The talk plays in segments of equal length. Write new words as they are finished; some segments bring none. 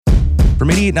From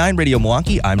 88.9 Radio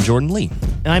Milwaukee, I'm Jordan Lee.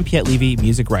 And I'm Piet Levy,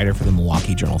 music writer for the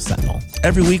Milwaukee Journal-Sentinel.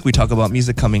 Every week we talk about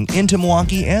music coming into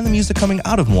Milwaukee and the music coming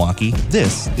out of Milwaukee.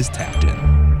 This is Tapped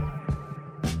In.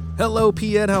 Hello,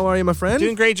 Piet. How are you, my friend?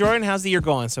 Doing great, Jordan. How's the year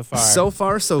going so far? So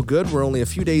far, so good. We're only a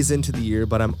few days into the year,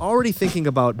 but I'm already thinking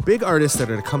about big artists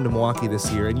that are to come to Milwaukee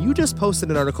this year. And you just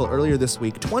posted an article earlier this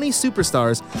week, 20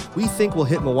 superstars we think will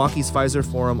hit Milwaukee's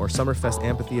Fiserv Forum or Summerfest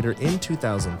Amphitheater in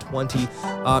 2020.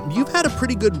 You've had a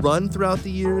pretty good run throughout the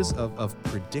years of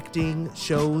predicting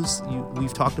shows.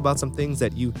 We've talked about some things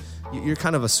that you're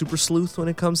kind of a super sleuth when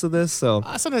it comes to this. So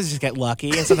sometimes I just get lucky,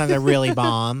 and sometimes I really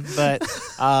bomb. But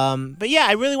yeah,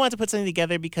 I really wanted to put something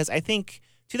together because I think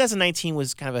 2019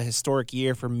 was kind of a historic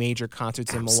year for major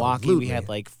concerts in Milwaukee. We had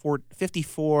like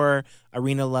 54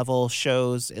 arena-level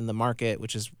shows in the market,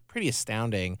 which is pretty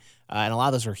astounding. And a lot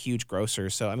of those are huge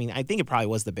grossers. So, I mean, I think it probably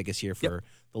was the biggest year for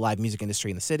the live music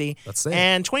industry in the city. Let's say.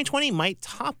 And 2020 might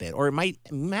top it, or it might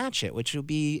match it, which will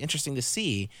be interesting to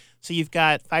see. So you've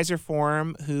got Fiserv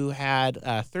Forum, who had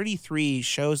 33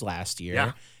 shows last year.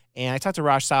 Yeah. And I talked to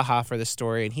Raj Saha for this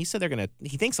story, and he said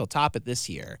he thinks they'll top it this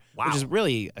year, which is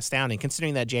really astounding,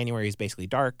 considering that January is basically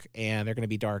dark, and they're going to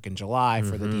be dark in July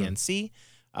for the DNC.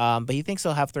 But he thinks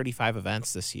they'll have 35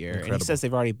 events this year. Incredible. And he says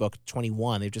they've already booked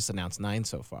 21. They've just announced 9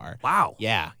 so far. Wow.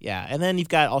 Yeah. And then you've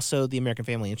got also the American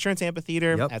Family Insurance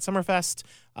Amphitheater at Summerfest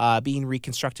being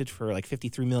reconstructed for like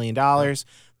 $53 million.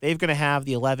 They're going to have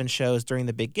the 11 shows during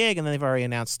the big gig, and then they've already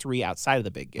announced 3 outside of the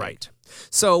big gig. Right.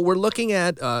 So we're looking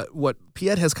at what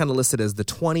Piet has kind of listed as the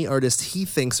 20 artists he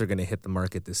thinks are going to hit the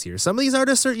market this year. Some of these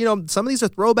artists are, some of these are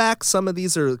throwbacks. Some of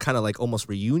these are kind of like almost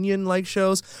reunion-like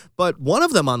shows. But one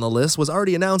of them on the list was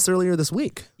already announced earlier this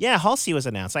week. Yeah, Halsey was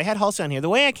announced. I had Halsey on here. The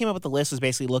way I came up with the list was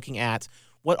basically looking at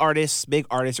what big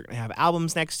artists are going to have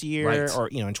albums next year, or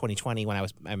in 2020 when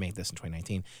I made this in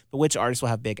 2019. But which artists will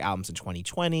have big albums in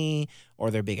 2020,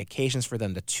 or their big occasions for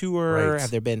them to tour? Right.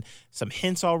 Have there been some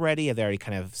hints already? Have they already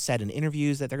kind of said in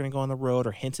interviews that they're going to go on the road,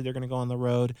 or hinted they're going to go on the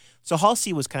road? So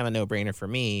Halsey was kind of a no-brainer for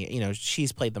me.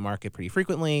 She's played the market pretty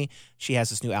frequently. She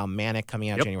has this new album, Manic, coming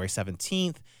out January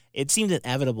 17th. It seemed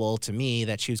inevitable to me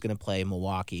that she was going to play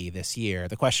Milwaukee this year.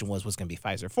 The question was it going to be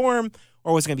Fiserv Forum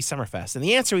or was it going to be Summerfest? And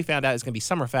the answer we found out is going to be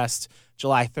Summerfest,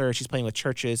 July 3rd. She's playing with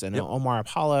Churches and Omar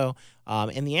Apollo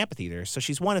in the amphitheater. So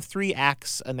she's one of 3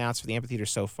 acts announced for the amphitheater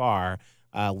so far.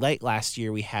 Late last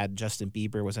year, we had Justin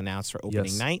Bieber was announced for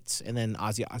opening night, and then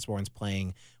Ozzy Osbourne's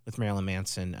playing with Marilyn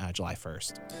Manson July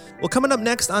 1st. Well, coming up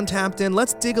next on Tapped In,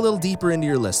 let's dig a little deeper into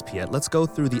your list, Piet. Let's go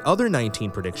through the other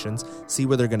 19 predictions, see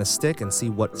where they're going to stick, and see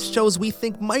what shows we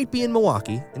think might be in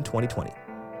Milwaukee in 2020.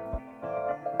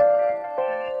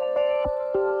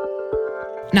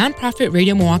 Nonprofit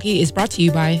Radio Milwaukee is brought to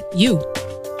you by you.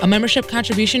 A membership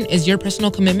contribution is your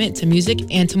personal commitment to music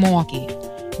and to Milwaukee.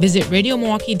 Visit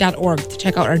radiomilwaukee.org to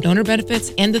check out our donor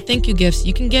benefits and the thank you gifts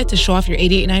you can get to show off your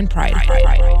 88.9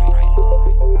 pride.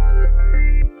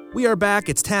 We are back.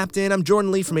 It's Tapped In. I'm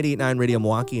Jordan Lee from 88.9 Radio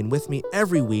Milwaukee, and with me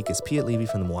every week is Piet Levy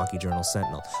from the Milwaukee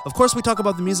Journal-Sentinel. Of course, we talk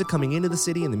about the music coming into the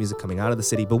city and the music coming out of the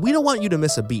city, but we don't want you to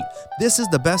miss a beat. This is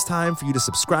the best time for you to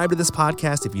subscribe to this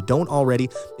podcast if you don't already.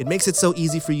 It makes it so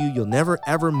easy for you. You'll never,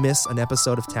 ever miss an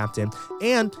episode of Tapped In.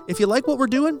 And if you like what we're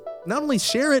doing, not only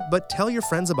share it, but tell your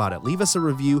friends about it. Leave us a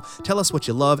review, tell us what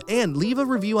you love, and leave a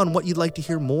review on what you'd like to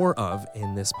hear more of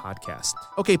in this podcast.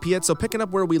 Okay, Piet, so picking up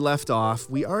where we left off,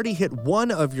 we already hit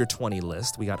one of your 20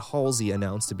 list. We got Halsey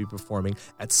announced to be performing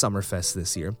at Summerfest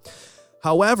this year.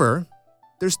 However,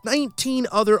 there's 19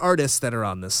 other artists that are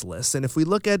on this list, and if we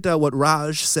look at what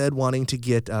Raj said, wanting to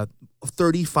get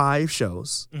 35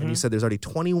 shows, and you said there's already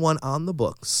 21 on the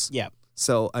books. Yeah.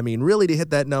 So, I mean, really to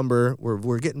hit that number,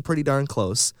 we're getting pretty darn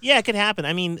close. Yeah, it could happen.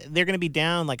 I mean, they're going to be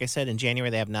down, like I said, in January.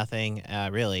 They have nothing,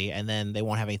 really, and then they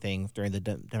won't have anything during the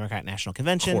Democratic National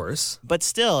Convention. Of course. But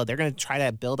still, they're going to try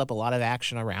to build up a lot of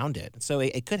action around it. So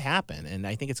it could happen, and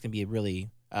I think it's going to be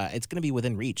it's going to be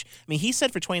within reach. I mean, he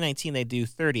said for 2019 they'd do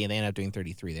 30, and they ended up doing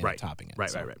 33. They ended up topping it.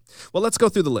 Right. Well, let's go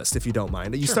through the list, if you don't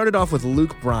mind. You started off with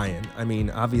Luke Bryan. I mean,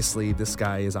 obviously, this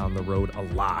guy is on the road a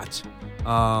lot.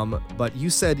 But you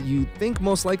said you think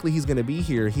most likely he's going to be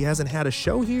here. He hasn't had a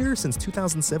show here since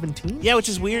 2017? Yeah, which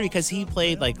is weird because he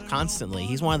played, constantly.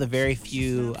 He's one of the very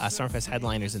few Summerfest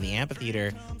headliners in the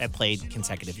amphitheater that played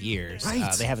consecutive years.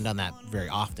 Right. They haven't done that very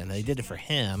often. They did it for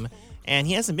him, and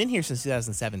he hasn't been here since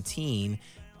 2017.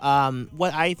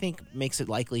 What I think makes it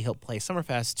likely he'll play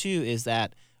Summerfest, too, is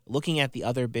that looking at the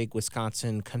other big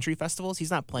Wisconsin country festivals,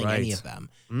 he's not playing any of them.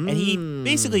 And he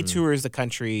basically tours the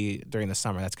country during the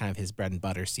summer. That's kind of his bread and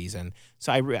butter season.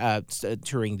 So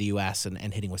touring the U.S.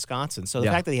 and hitting Wisconsin. So the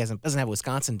fact that he doesn't have a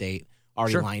Wisconsin date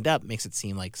already lined up makes it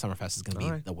seem like Summerfest is going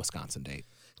to be the Wisconsin date.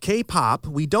 K-pop,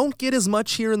 we don't get as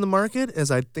much here in the market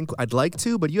as I think I'd like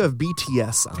to, but you have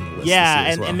BTS on the list. Yeah,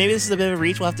 this year as and maybe this is a bit of a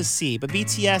reach. We'll have to see. But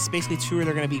BTS basically tour.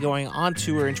 They're going to be going on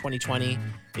tour in 2020.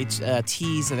 It's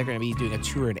teased that they're going to be doing a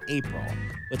tour in April,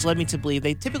 which led me to believe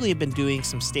they typically have been doing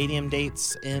some stadium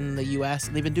dates in the U.S.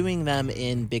 They've been doing them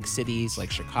in big cities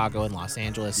like Chicago and Los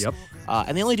Angeles. Yep.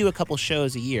 And they only do a couple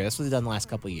shows a year. That's what they've done the last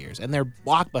couple of years. And they're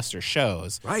blockbuster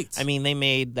shows. Right. I mean, they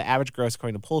made the average gross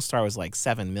according to Pollstar was like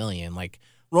 $7 million. Like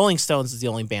Rolling Stones is the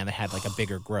only band that had like a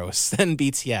bigger gross than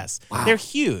BTS. Wow. They're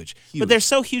huge, but they're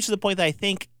so huge to the point that I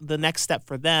think the next step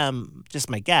for them, just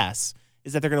my guess,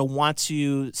 is that they're going to want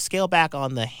to scale back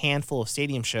on the handful of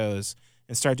stadium shows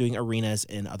and start doing arenas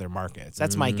in other markets.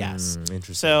 That's my guess.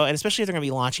 Interesting. So, and especially if they're going to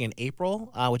be launching in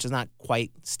April, which is not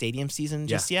quite stadium season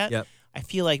just yet. Yep. I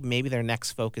feel like maybe their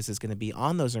next focus is going to be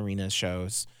on those arena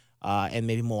shows, and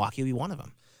maybe Milwaukee will be one of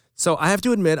them. So I have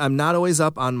to admit, I'm not always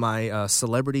up on my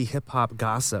celebrity hip-hop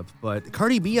gossip, but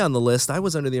Cardi B on the list, I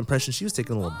was under the impression she was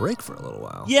taking a little break for a little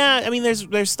while. Yeah, I mean,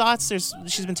 there's thoughts.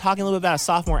 She's been talking a little bit about a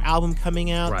sophomore album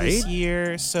coming out this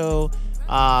year, so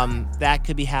that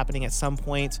could be happening at some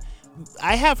point.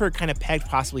 I have her kind of pegged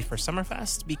possibly for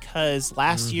Summerfest because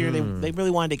last year they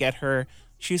really wanted to get her.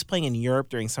 She was playing in Europe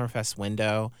during Summerfest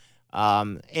window.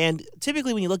 And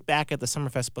typically when you look back at the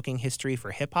Summerfest booking history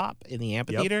for hip-hop in the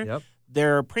amphitheater,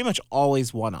 they're pretty much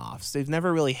always one-offs. They've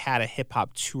never really had a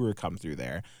hip-hop tour come through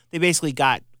there. They basically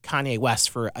got Kanye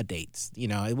West for a date. You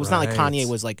know, it was not like Kanye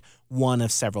was like one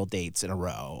of several dates in a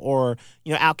row. Or,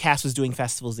 you know, Outkast was doing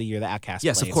festivals the year that Outkast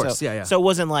Yes, played. of course. So it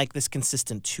wasn't like this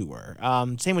consistent tour.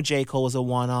 Same with J. Cole was a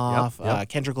one-off.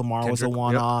 Kendrick Lamar was a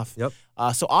one-off.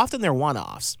 So often they're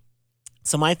one-offs.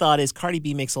 So my thought is Cardi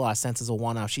B makes a lot of sense as a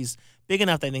one-off. She's big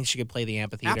enough that I think she could play the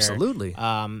amphitheater. Absolutely.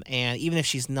 And even if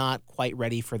she's not quite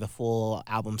ready for the full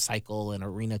album cycle and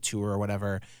arena tour or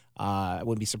whatever, I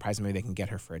wouldn't be surprised if maybe they can get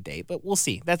her for a date. But we'll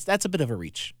see. That's a bit of a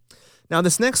reach. Now,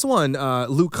 this next one,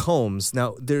 Luke Combs.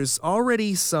 Now, there's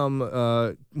already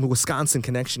some Wisconsin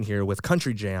connection here with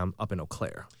Country Jam up in Eau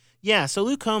Claire. Yeah, so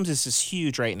Luke Combs is just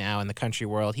huge right now in the country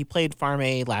world. He played Farm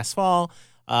Aid last fall.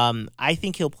 I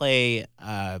think he'll play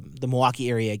the Milwaukee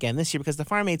area again this year because the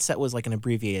Farm Aid set was like an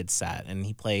abbreviated set, and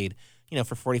he played, you know,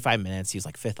 for 45 minutes. He was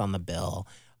like fifth on the bill.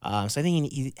 So I think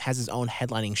he has his own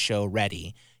headlining show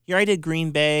ready. He already did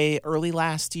Green Bay early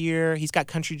last year. He's got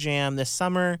Country Jam this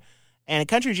summer. And at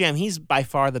Country Jam, he's by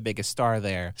far the biggest star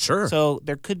there. Sure. So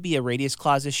there could be a radius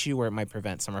clause issue where it might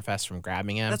prevent Summerfest from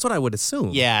grabbing him. That's what I would assume.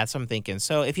 Yeah, that's what I'm thinking.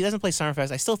 So if he doesn't play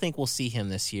Summerfest, I still think we'll see him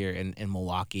this year in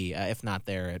Milwaukee. If not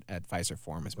there at Pfizer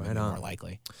Forum, is maybe more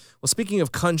likely. Well, speaking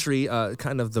of country,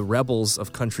 kind of the rebels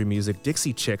of country music,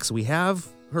 Dixie Chicks, we have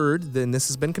heard, and this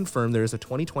has been confirmed, there is a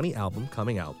 2020 album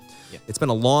coming out. Yeah. It's been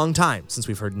a long time since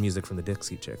we've heard music from the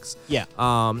Dixie Chicks. Yeah.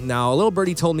 Now, a little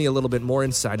birdie told me a little bit more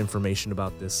inside information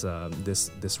about this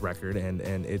this record, and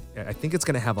I think it's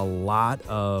going to have a lot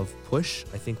of push.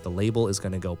 I think the label is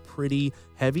going to go pretty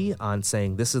heavy on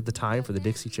saying this is the time for the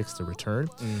Dixie Chicks to return.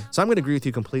 So I'm going to agree with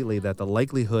you completely that the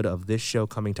likelihood of this show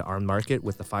coming to our market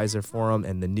with the Pfizer Forum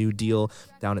and the new deal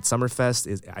down at Summerfest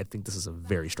is, I think this is a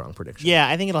very strong prediction. Yeah,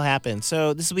 I think it'll happen.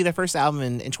 So this will be their first album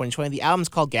in 2020. The album's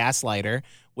called Gaslighter,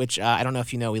 which I don't know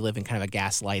if you know, we live in kind of a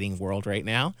gaslighting world right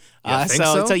now.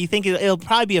 So you think it'll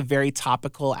probably be a very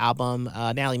topical album.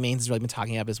 Natalie Maines has really been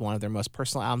talking up as one of their most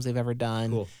personal albums they've ever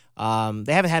done. Cool.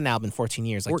 They haven't had an album in 14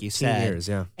 years, like you said. 14 years,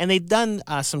 yeah. And they've done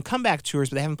some comeback tours,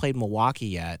 but they haven't played Milwaukee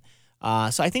yet.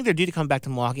 So I think they're due to come back to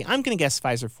Milwaukee. I'm going to guess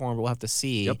Pfizer Forum, but we'll have to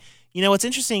see. Yep. You know, what's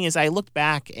interesting is I looked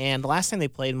back, and the last time they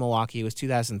played in Milwaukee was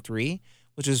 2003,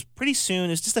 which was pretty soon.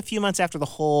 It was just a few months after the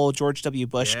whole George W.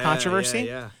 Bush controversy.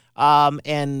 Yeah.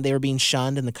 And they were being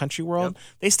shunned in the country world. Yep.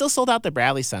 They still sold out the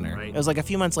Bradley Center. Right. It was like a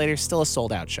few months later, still a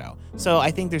sold-out show. So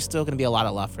I think there's still going to be a lot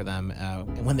of love for them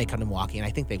when they come to Milwaukee, and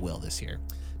I think they will this year.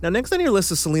 Now, next on your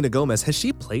list is Selena Gomez. Has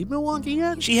she played Milwaukee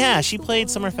yet? She has. She played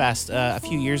Summerfest a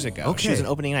few years ago. Okay. She was an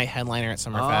opening night headliner at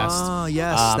Summerfest. Ah,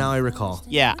 yes. Now I recall.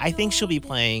 Yeah, I think she'll be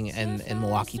playing in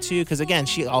Milwaukee, too, because, again,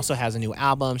 she also has a new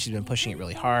album. She's been pushing it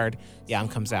really hard. The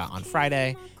album comes out on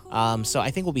Friday. So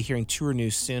I think we'll be hearing tour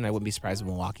news soon. I wouldn't be surprised if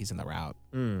Milwaukee's in the route.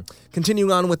 Continuing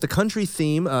on with the country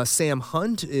theme, Sam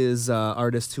Hunt is an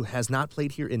artist who has not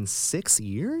played here in 6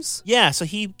 years. Yeah, so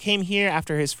he came here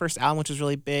after his first album, which was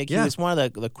really big. Yeah. He was one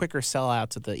of the quicker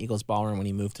sellouts at the Eagles Ballroom when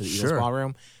he moved to the Eagles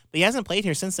Ballroom. But he hasn't played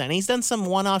here since then. And he's done some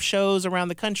one-off shows around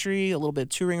the country, a little bit of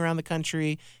touring around the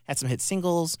country, had some hit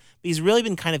singles. But he's really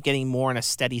been kind of getting more in a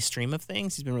steady stream of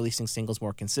things. He's been releasing singles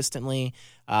more consistently.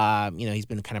 He's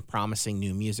been kind of promising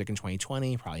new music in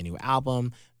 2020, probably a new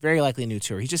album, very likely a new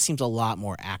tour. He just seems a lot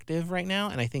more active right now,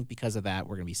 and I think because of that,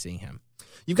 we're going to be seeing him.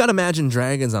 You've got Imagine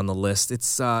Dragons on the list.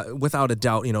 It's without a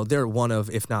doubt, they're one of,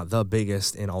 if not the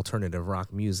biggest in alternative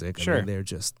rock music. I Sure. mean, they're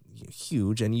just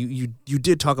huge. And you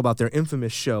did talk about their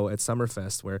infamous show at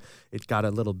Summerfest where it got a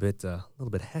little bit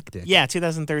hectic. Yeah,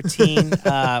 2013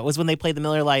 was when they played the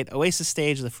Miller Lite Oasis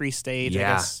stage, the free stage.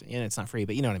 Yeah. I guess it's not free,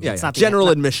 but you know what I mean. Yeah, It's yeah. not the General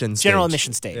not- admission stage. General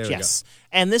admission stage, There we yes.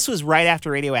 And this was right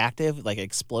after Radioactive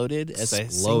exploded as a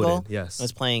single. Yes. It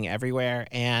was playing everywhere,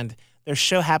 and their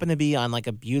show happened to be on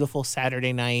a beautiful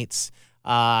Saturday night.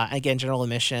 Again, general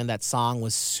admission. That song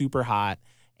was super hot,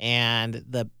 and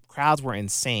the crowds were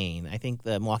insane. I think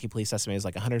the Milwaukee Police estimated it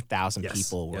was 100,000 Yes,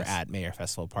 people were yes. at Mayer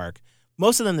Festival Park.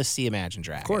 Most of them to see Imagine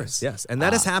Dragons. Of course, yes. And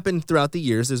that has happened throughout the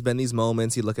years. There's been these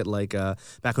moments. You look at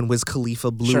back when Wiz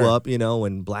Khalifa blew Sure. up,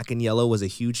 when Black and Yellow was a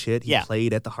huge hit. He Yeah.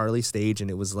 played at the Harley stage, and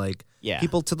it was Yeah.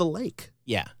 people to the lake.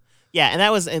 Yeah. Yeah, and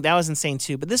that was insane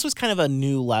too. But this was kind of a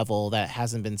new level that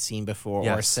hasn't been seen before or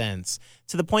Yes. since,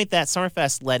 to the point that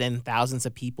Summerfest let in thousands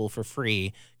of people for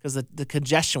free because the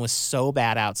congestion was so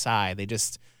bad outside. They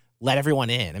just let everyone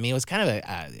in. I mean, it was kind of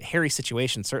a hairy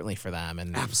situation, certainly for them,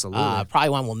 and Absolutely. probably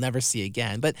one we'll never see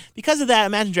again. But because of that,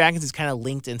 Imagine Dragons is kind of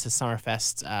linked into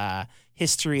Summerfest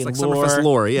history It's and like lore. Summerfest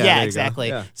lore, yeah, there you go. exactly.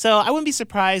 Yeah. So I wouldn't be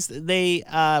surprised. They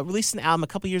released an album a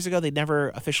couple years ago. They never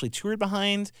officially toured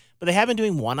behind, but they have been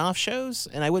doing one-off shows,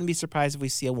 and I wouldn't be surprised if we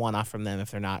see a one-off from them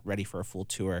if they're not ready for a full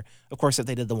tour. Of course, if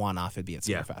they did the one-off, it'd be at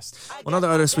Yeah. Summerfest. One other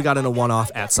artist we got in a one-off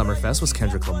at Summerfest was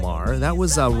Kendrick Lamar. That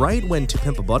was right when To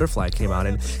Pimp a Butterfly came out,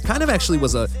 and kind of actually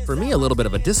was, for me, a little bit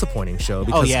of a disappointing show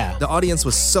because yeah. the audience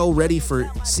was so ready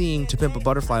for seeing To Pimp a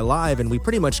Butterfly live, and we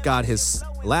pretty much got his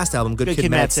last album, Good Kid,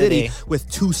 Mad City, with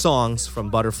 2 songs from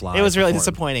Butterfly. It was really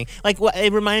performed. disappointing.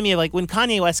 It reminded me of when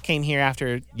Kanye West came here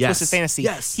after Yes. Twisted Fantasy.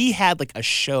 Yes. He had a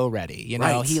show ready.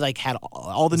 Right. He had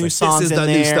all the new this songs is in the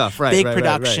there, new stuff. Right, big right, right,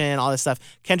 production, all this stuff.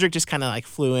 Kendrick just kind of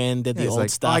flew in, did the He's old like,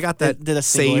 stuff. Oh, I got that did a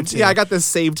single or saved. two. Yeah, I got this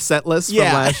saved set list from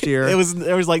last year.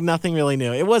 There was nothing really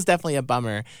new. It was definitely a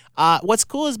bummer. What's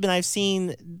cool has been I've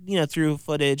seen through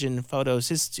footage and photos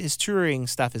his touring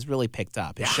stuff has really picked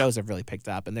up. His shows have really picked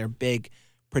up, and they're big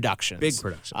productions. Big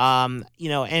productions.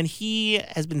 And he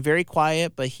has been very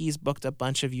quiet, but he's booked a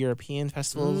bunch of European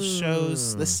festival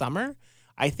shows this summer.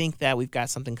 I think that we've got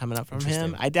something coming up from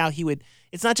him. I doubt he would.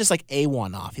 It's not just a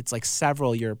one-off. It's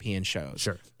several European shows.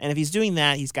 Sure. And if he's doing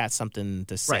that, he's got something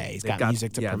to say. Right. He's They've got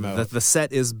music to promote. The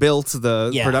set is built, the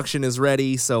Yeah. production is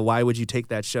ready, so why would you take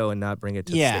that show and not bring it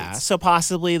to the States? So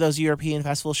possibly those European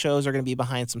festival shows are going to be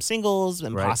behind some singles,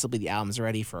 and Right. possibly the album's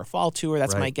ready for a fall tour.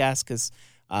 That's my Right. guess, because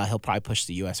he'll probably push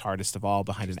the U.S. hardest of all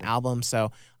behind an album.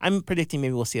 So I'm predicting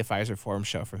maybe we'll see a Pfizer Forum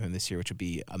show from him this year, which would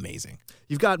be amazing.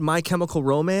 You've got My Chemical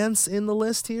Romance in the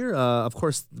list here. Of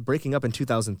course, breaking up in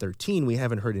 2013, we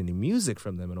haven't heard any music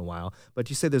from them in a while, but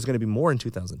you say there's going to be more in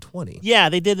 2020. Yeah,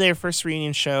 they did their first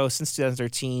reunion show since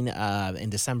 2013 in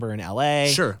December in LA.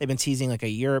 Sure. They've been teasing a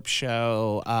Europe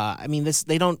show.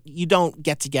 You don't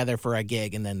get together for a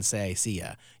gig and then say, see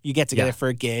ya. You get together for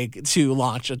a gig to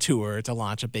launch a tour, to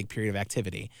launch a big period of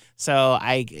activity. So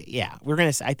I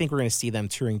think we're gonna see them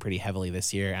touring pretty heavily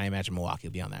this year, and I imagine Milwaukee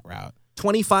will be on that route.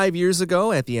 25 years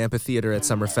ago at the amphitheater at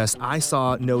Summerfest, I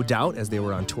saw No Doubt as they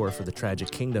were on tour for the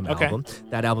Tragic Kingdom album.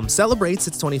 That album celebrates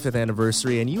its 25th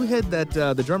anniversary, and you hit that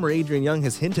the drummer Adrian Young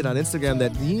has hinted on Instagram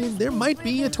that there might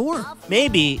be a tour.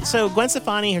 Maybe. So Gwen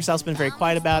Stefani herself's been very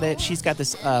quiet about it. She's got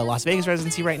this Las Vegas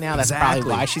residency right now. That's Exactly.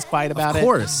 probably why she's quiet about it. Of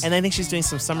course. And I think she's doing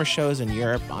some summer shows in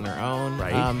Europe on her own.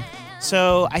 Right.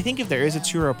 So I think if there is a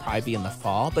tour, it'll probably be in the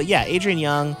fall. But yeah, Adrian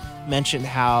Young mentioned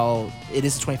how it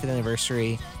is the 25th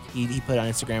anniversary. He put on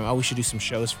Instagram, we should do some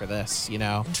shows for this,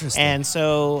 Interesting. And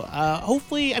so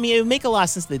hopefully, it would make a lot of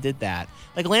sense they did that.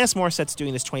 Alanis Morissette's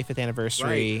doing this 25th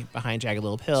anniversary behind Jagged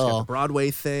Little Got Pill. the Broadway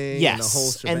thing. Yes, And the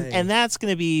whole shebang. and that's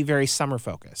going to be very summer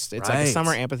focused. It's like Right. a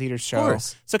summer amphitheater show.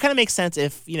 course. So it kind of makes sense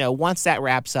if, once that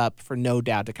wraps up, for No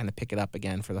Doubt to kind of pick it up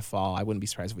again for the fall. I wouldn't be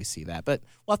surprised if we see that, but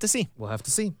we'll have to see. We'll have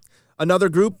to see. Another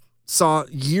group saw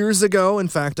years ago. In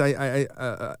fact,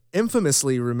 I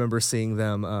infamously remember seeing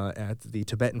them at the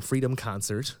Tibetan Freedom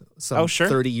Concert some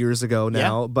 30 years ago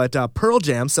now. Yeah. But Pearl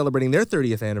Jam celebrating their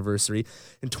 30th anniversary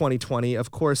in 2020.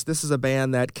 Of course, this is a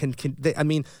band that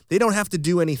they don't have to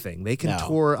do anything. They can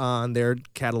tour on their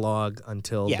catalog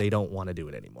until they don't want to do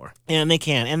it anymore. And they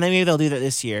can. And then maybe they'll do that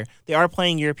this year. They are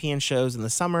playing European shows in the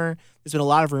summer. There's been a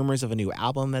lot of rumors of a new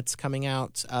album that's coming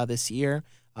out this year.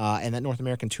 And that North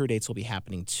American tour dates will be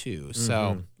happening too.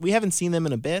 So we haven't seen them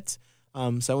in a bit. So I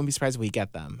wouldn't be surprised if we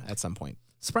get them at some point.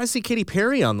 Surprised to see Katy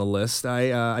Perry on the list.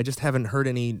 I just haven't heard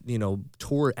any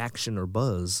tour action or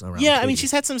buzz around. Yeah, Katy.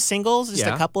 she's had some singles, just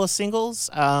a couple of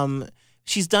singles.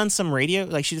 she's done some radio,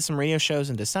 like she did some radio shows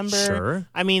in December. Sure.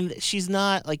 I mean, she's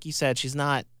not, like you said, she's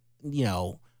not,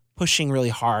 pushing really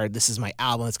hard. This is my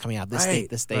album that's coming out this date,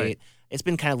 this date. Right. It's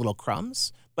been kind of little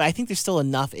crumbs, but I think there's still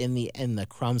enough in the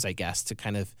crumbs, I guess, to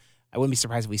kind of, I wouldn't be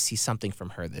surprised if we see something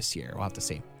from her this year. We'll have to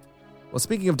see. Well,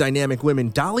 speaking of dynamic women,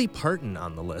 Dolly Parton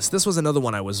on the list. This was another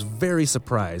one I was very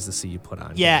surprised to see you put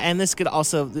on. Yeah, and this could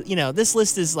also, this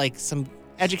list is like some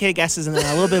educated guesses and then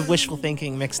a little bit of wishful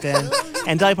thinking mixed in.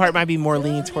 And Dolly Parton might be more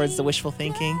leaning towards the wishful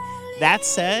thinking. That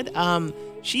said,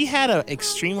 she had an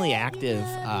extremely active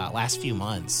last few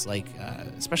months,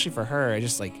 especially for her.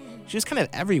 She was kind of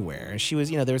everywhere. She was,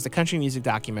 there was the country music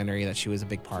documentary that she was a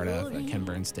big part of, that Ken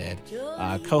Burns did.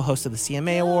 Co-host of the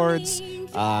CMA Awards.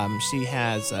 She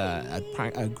has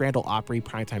a Grand Ole Opry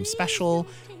primetime special.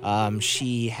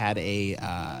 She had a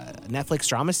Netflix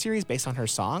drama series based on her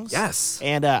songs. Yes.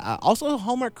 And also a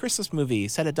Hallmark Christmas movie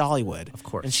set at Dollywood. Of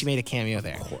course. And she made a cameo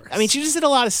there. Of course. I mean, she just did a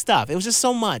lot of stuff. It was just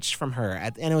so much from her.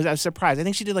 I was surprised. I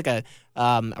think she did like a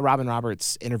Robin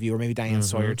Roberts interview, or maybe Diane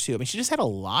Sawyer too. I mean, she just had a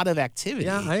lot of activity.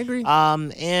 Yeah, I agree.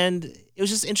 And it was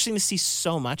just interesting to see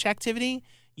so much activity.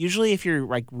 Usually if you're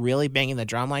like really banging the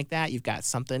drum like that, you've got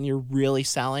something you're really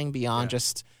selling beyond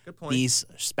just these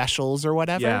specials or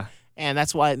whatever. Yeah. And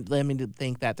that's why it led me to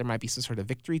think that there might be some sort of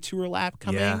victory tour lap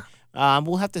coming. Yeah.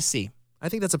 We'll have to see. I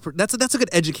think that's a good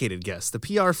educated guess. The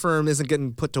PR firm isn't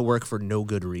getting put to work for no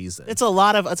good reason. It's a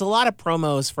lot of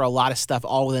promos for a lot of stuff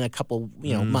all within a couple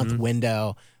month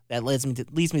window. That leads me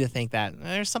to think that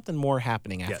there's something more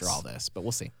happening after all this, but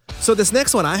we'll see. So this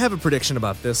next one, I have a prediction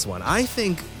about this one. I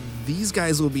think these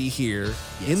guys will be here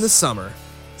in the summer.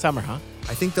 Summer, huh?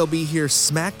 I think they'll be here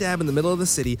smack dab in the middle of the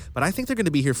city, but I think they're going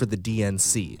to be here for the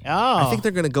DNC. Oh. I think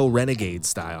they're going to go Renegade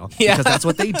style Yeah. because that's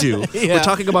what they do. Yeah. We're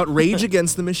talking about Rage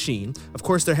Against the Machine. Of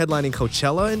course, they're headlining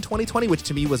Coachella in 2020, which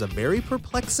to me was a very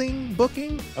perplexing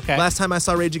booking. Okay. Last time I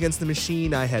saw Rage Against the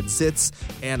Machine, I had zits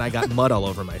and I got mud all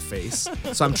over my face.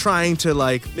 So I'm trying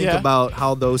to think about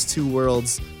how those two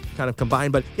worlds kind of combine.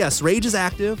 But yes, Rage is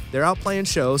active. They're out playing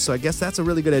shows, so I guess that's a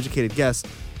really good educated guess.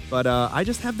 But I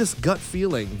just have this gut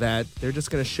feeling that they're just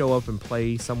going to show up and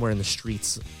play somewhere in the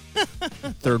streets,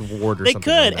 Third Ward or They something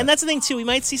could, like that. and that's the thing too. We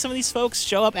might see some of these folks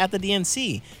show up at the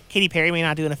DNC. Katy Perry may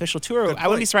not do an official tour. Good I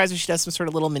wouldn't be point. surprised if she does some sort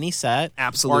of little mini set.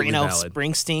 Absolutely Or, valid.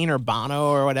 Springsteen or Bono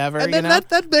or whatever. And then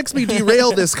that makes me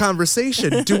derail this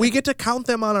conversation. Do we get to count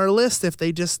them on our list if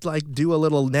they just do a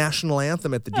little national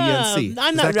anthem at the DNC?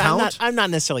 I'm Does that count? I'm not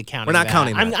necessarily counting. We're not that.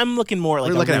 counting that. I'm looking more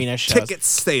like We're looking arena at shows. ticket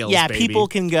sales. Yeah, baby. people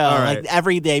can go. All right. Like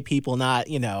everyday people, not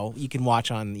you can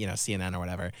watch on CNN or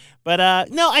whatever. But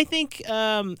no, I think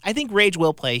Rage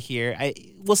will play here.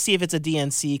 We'll see if it's a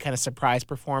DNC kind of surprise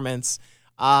performance.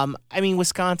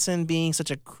 Wisconsin being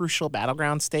such a crucial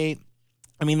battleground state.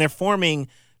 I mean, they're forming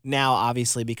now,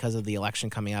 obviously, because of the election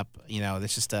coming up.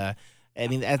 There's just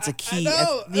that's a key.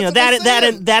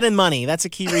 That and money. That's a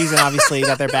key reason, obviously,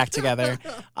 that they're back together.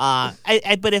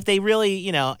 But if they really,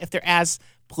 if they're as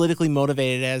politically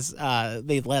motivated as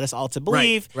they've led us all to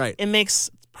believe, Right. it makes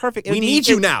perfect. We need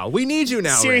you now. We need you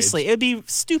now. Seriously, Rage. it would be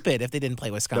stupid if they didn't play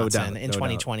Wisconsin in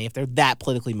 2020 if they're that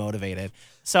politically motivated.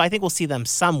 So I think we'll see them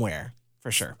somewhere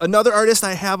for sure. Another artist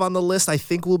I have on the list I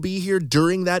think will be here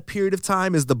during that period of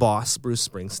time is the boss, Bruce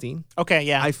Springsteen. Okay,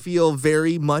 yeah. I feel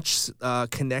very much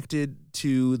connected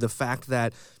to the fact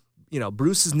that,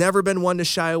 Bruce has never been one to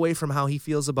shy away from how he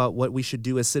feels about what we should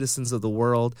do as citizens of the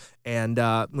world. And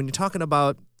when you're talking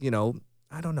about,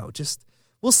 I don't know, just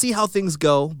we'll see how things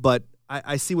go. But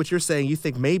I see what you're saying. You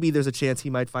think maybe there's a chance he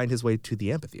might find his way to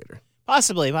the amphitheater.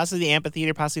 Possibly the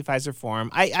amphitheater, possibly Pfizer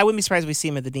Forum. I wouldn't be surprised if we see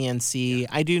him at the DNC.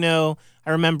 Yeah. I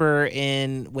remember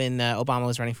when Obama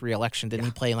was running for re-election, didn't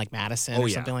he play in Madison or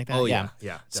something like that? Oh, yeah.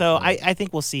 So I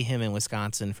think we'll see him in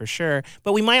Wisconsin for sure.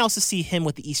 But we might also see him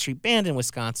with the E Street Band in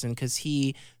Wisconsin because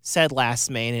he said last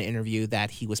May in an interview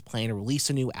that he was planning to release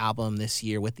a new album this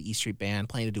year with the E Street Band,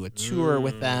 planning to do a tour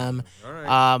with them. All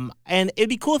right. And it'd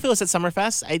be cool if it was at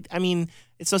Summerfest. I mean,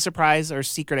 it's no surprise or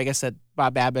secret, I guess, that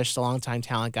Bob Babish, the longtime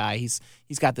talent guy, he's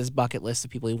got this bucket list of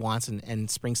people he wants, and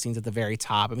Springsteen's at the very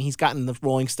top. I mean, he's gotten the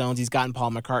Rolling Stones, he's gotten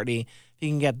Paul McCartney. If he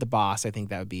can get the boss, I think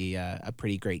that would be a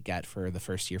pretty great get for the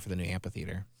first year for the new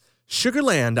amphitheater.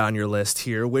 Sugarland on your list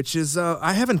here, which is,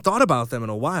 I haven't thought about them in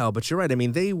a while, but you're right. I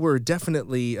mean, they were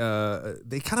definitely,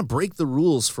 they kind of break the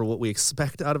rules for what we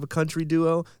expect out of a country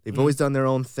duo. They've always done their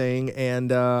own thing,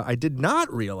 and I did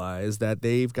not realize that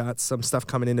they've got some stuff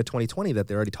coming into 2020 that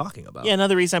they're already talking about. Yeah,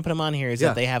 another reason I put them on here is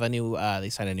that they have they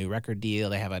signed a new record deal.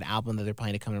 They have an album that they're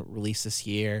planning to come and release this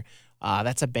year.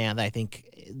 That's a band that I think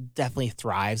definitely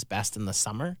thrives best in the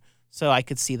summer. So I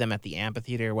could see them at the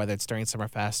amphitheater, whether it's during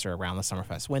Summerfest or around the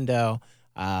Summerfest window.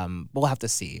 We'll have to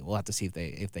see. We'll have to see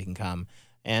if they can come.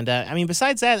 And I mean,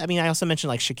 besides that, I mean, I also mentioned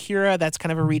like Shakira. That's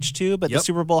kind of a reach too. But the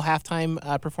Super Bowl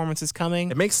halftime performance is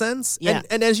coming. It makes sense. Yeah.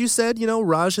 And as you said,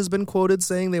 Raj has been quoted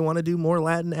saying they want to do more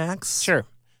Latin acts. Sure.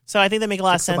 So I think that make a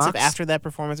lot of Checks the sense if box. after that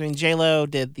performance. I mean, J-Lo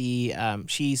did the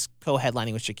she's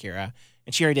co-headlining with Shakira,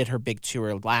 and she already did her big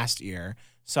tour last year.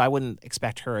 So I wouldn't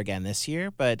expect her again this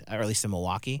year, or at least in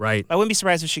Milwaukee. Right. But I wouldn't be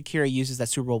surprised if Shakira uses that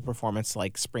Super Bowl performance to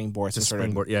like springboard some sort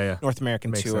of North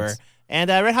American Makes tour. sense. And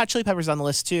Red Hot Chili Peppers on the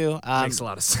list too. Makes a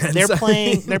lot of sense.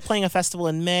 They're playing a festival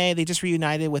in May. They just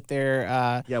reunited with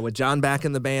their with John back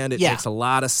in the band, it makes a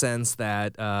lot of sense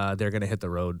that they're going to hit the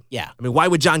road. Yeah. I mean, why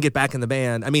would John get back in the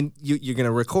band? I mean, you're going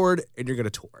to record and you're going to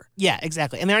tour. Yeah,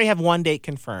 exactly. And they already have one date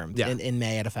confirmed Yeah. in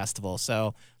May at a festival.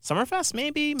 So Summerfest,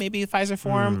 maybe Pfizer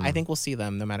Forum. I think we'll see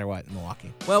them no matter what in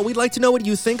Milwaukee. Well, we'd like to know what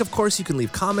you think. Of course, you can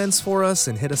leave comments for us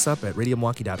and hit us up at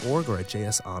radiomilwaukee.org or at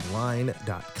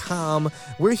jsonline.com.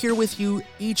 We're here with you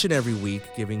each and every week,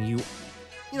 giving you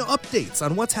updates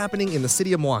on what's happening in the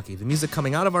city of Milwaukee, the music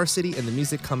coming out of our city and the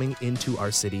music coming into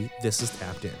our city. This is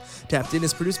Tapped In. Tapped In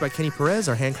is produced by Kenny Perez.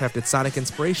 Our handcrafted sonic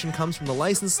inspiration comes from the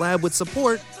License Lab with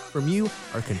support from you,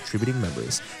 our contributing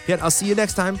members. Yet, I'll see you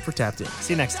next time for Tapped In.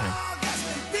 See you next time.